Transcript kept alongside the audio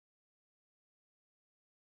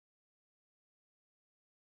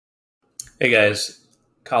Hey guys,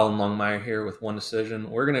 Colin Longmire here with One Decision.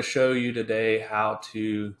 We're going to show you today how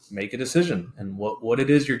to make a decision and what it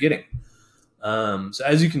is you're getting. So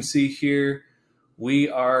as you can see here, we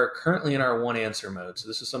are currently in our one answer mode. So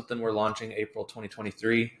this is something we're launching April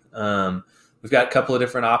 2023. We've got a couple of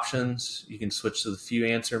different options. You can switch to the few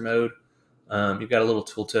answer mode. You've got a little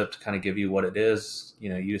tooltip to kind of give you what it is.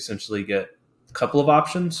 You essentially get a couple of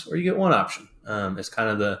options or you get one option. It's kind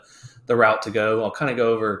of the route to go. I'll kind of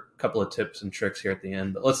go over a couple of tips and tricks here at the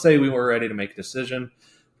end, but let's say we were ready to make a decision.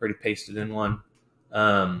 Already pasted in one.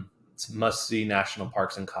 It's must-see national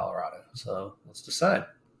parks in Colorado. So let's decide.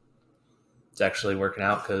 It's actually working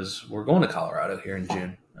out because we're going to Colorado here in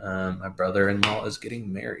June. My brother-in-law is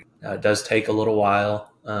getting married. It does take a little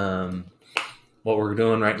while. What we're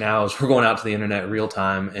doing right now is we're going out to the internet real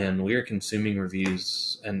time and we are consuming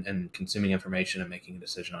reviews and consuming information and making a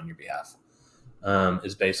decision on your behalf.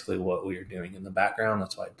 Is basically what we are doing in the background.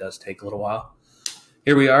 That's why it does take a little while.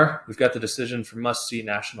 Here we are. We've got the decision for must-see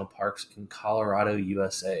national parks in Colorado,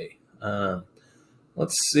 USA.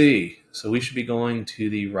 Let's see. So we should be going to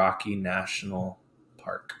the Rocky National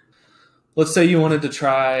Park. Let's say you wanted to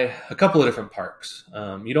try a couple of different parks.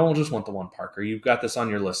 You don't just want the one park, or you've got this on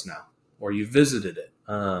your list now, or you visited it.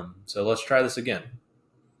 So let's try this again.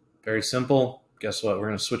 Very simple. Guess what? We're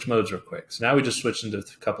going to switch modes real quick. So now we just switched into a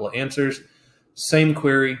couple of answers. Same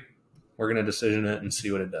query, we're going to decision it and see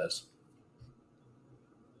what it does.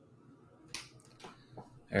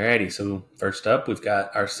 Alrighty, so first up, we've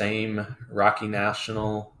got our same Rocky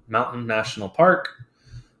Mountain National Park.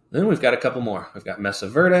 Then we've got a couple more. We've got Mesa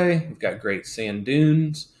Verde, we've got Great Sand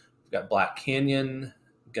Dunes, we've got Black Canyon,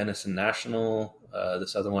 Gunnison National,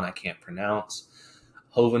 this other one I can't pronounce,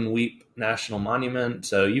 Hovenweep National Monument.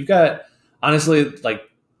 So you've got, honestly,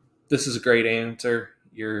 this is a great answer.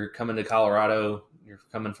 You're coming to Colorado, you're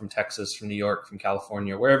coming from Texas, from New York, from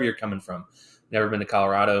California, wherever you're coming from. Never been to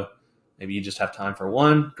Colorado. Maybe you just have time for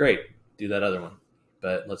one. Great. Do that other one.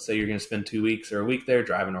 But let's say you're going to spend 2 weeks or a week there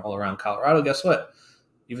driving all around Colorado. Guess what?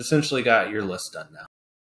 You've essentially got your list done now.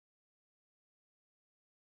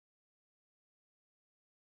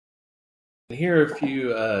 And here are a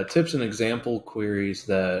few tips and example queries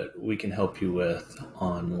that we can help you with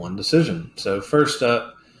on One Decision. So first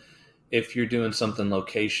up, if you're doing something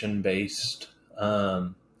location-based,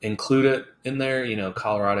 include it in there,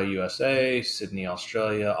 Colorado, USA, Sydney,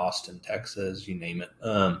 Australia, Austin, Texas, you name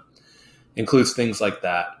it. Includes things like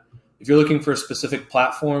that. If you're looking for a specific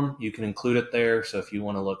platform, you can include it there. So if you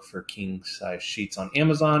want to look for king-size sheets on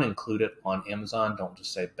Amazon, include it on Amazon. Don't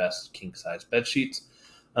just say best king-size bed sheets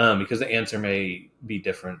because the answer may be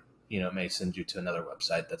different. It may send you to another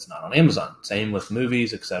website that's not on Amazon. Same with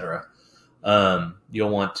movies, etc. You'll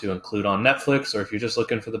want to include on Netflix, or if you're just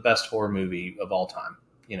looking for the best horror movie of all time,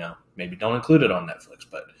 maybe don't include it on Netflix.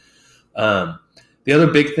 But the other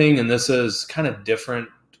big thing, and this is kind of different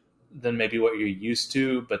than maybe what you're used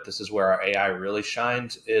to, but this is where our AI really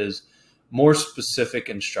shines, is more specific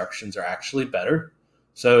instructions are actually better.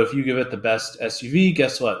 So if you give it the best SUV,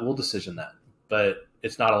 guess what? We'll decision that. But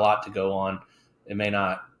it's not a lot to go on. It may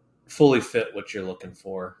not fully fit what you're looking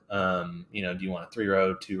for. Do you want a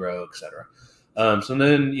 3-row, 2-row, etc. So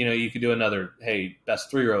then, you could do another, hey, best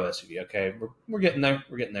 3-row SUV. Okay, we're getting there.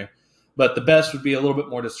 We're getting there. But the best would be a little bit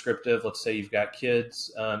more descriptive. Let's say you've got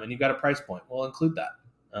kids and you've got a price point. Well, include that.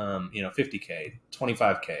 $50K,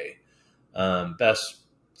 $25K. Best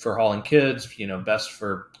for hauling kids, best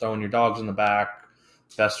for throwing your dogs in the back,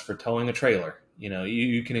 best for towing a trailer.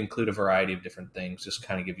 You can include a variety of different things, just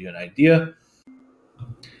kind of give you an idea.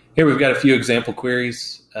 Here we've got a few example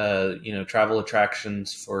queries, travel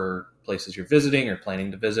attractions for places you're visiting or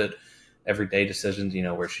planning to visit, everyday decisions,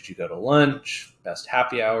 where should you go to lunch, best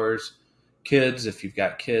happy hours, kids, if you've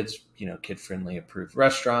got kids, kid-friendly approved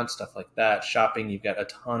restaurants, stuff like that. Shopping, you've got a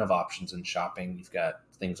ton of options in shopping. You've got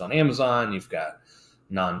things on Amazon, you've got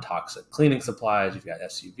non-toxic cleaning supplies, you've got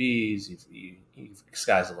SUVs, you've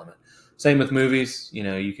sky's the limit. Same with movies,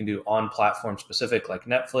 you can do on-platform specific like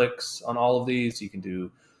Netflix on all of these. You can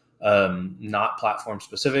do not platform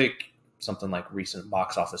specific, something like recent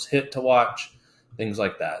box office hit to watch, things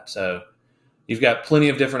like that. So you've got plenty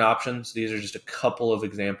of different options. These are just a couple of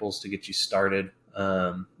examples to get you started.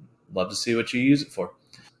 Love to see what you use it for.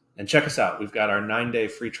 And check us out. We've got our 9-day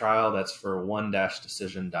free trial. That's for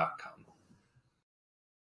one-decision.com.